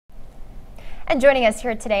And joining us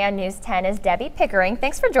here today on News 10 is Debbie Pickering.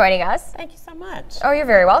 Thanks for joining us. Thank you so much. Oh, you're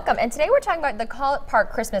very welcome. And today we're talking about the Collett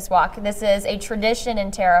Park Christmas Walk. This is a tradition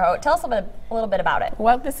in Terre Haute. Tell us a little bit about it.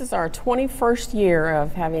 Well, this is our 21st year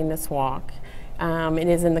of having this walk. It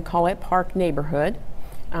is in the Collett Park neighborhood.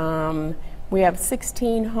 We have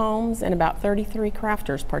 16 homes and about 33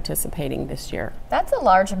 crafters participating this year. That's a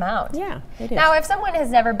large amount. Yeah, it is. Now, if someone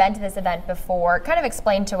has never been to this event before, kind of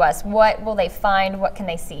explain to us, what will they find, what can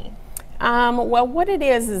they see? Well, what it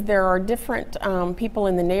is there are different people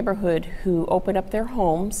in the neighborhood who open up their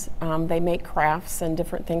homes. They make crafts and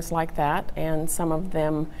different things like that, and some of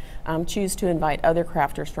them choose to invite other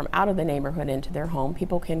crafters from out of the neighborhood into their home.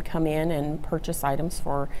 People can come in and purchase items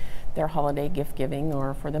for their holiday gift giving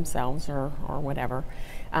or for themselves or whatever.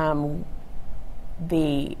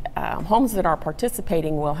 The homes that are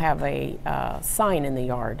participating will have a sign in the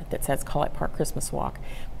yard that says Collett Park Christmas Walk.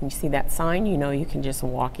 When you see that sign, you know you can just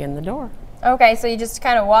walk in the door. Okay, so you just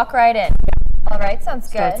kind of walk right in. All right, sounds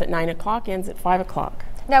good. Starts at 9 o'clock, ends at 5 o'clock.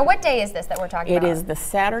 Now, what day is this that we're talking about? It is the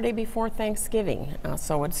Saturday before Thanksgiving,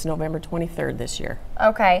 so it's November 23rd this year.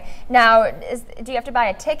 Okay. Now, do you have to buy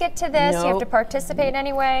a ticket to this? No. Do you have to participate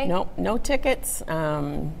anyway? Nope, no tickets.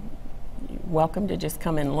 Welcome to just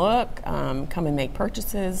come and look, come and make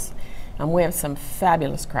purchases. We have some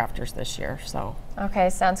fabulous crafters this year, so.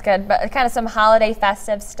 Okay, sounds good. But kind of some holiday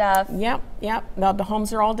festive stuff. Yep. The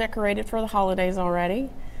homes are all decorated for the holidays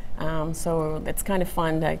already. So it's kind of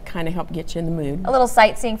fun to kind of help get you in the mood. A little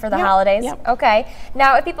sightseeing for the holidays? Yep. Okay.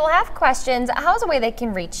 Now, if people have questions, how's a way they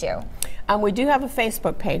can reach you? We do have a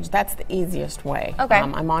Facebook page. That's the easiest way. Okay.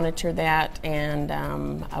 I monitor that, and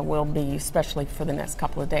I will be, especially for the next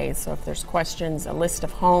couple of days. So if there's questions, a list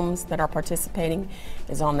of homes that are participating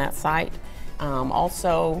is on that site.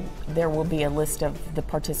 Also, there will be a list of the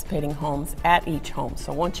participating homes at each home.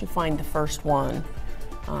 So once you find the first one,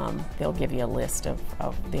 they'll give you a list of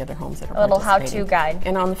the other homes that are participating. A little how-to guide.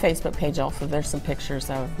 And on the Facebook page also, there's some pictures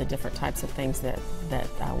of the different types of things that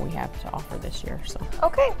we have to offer this year. So.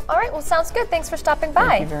 Okay, all right, well, sounds good. Thanks for stopping by.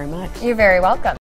 Thank you very much. You're very welcome.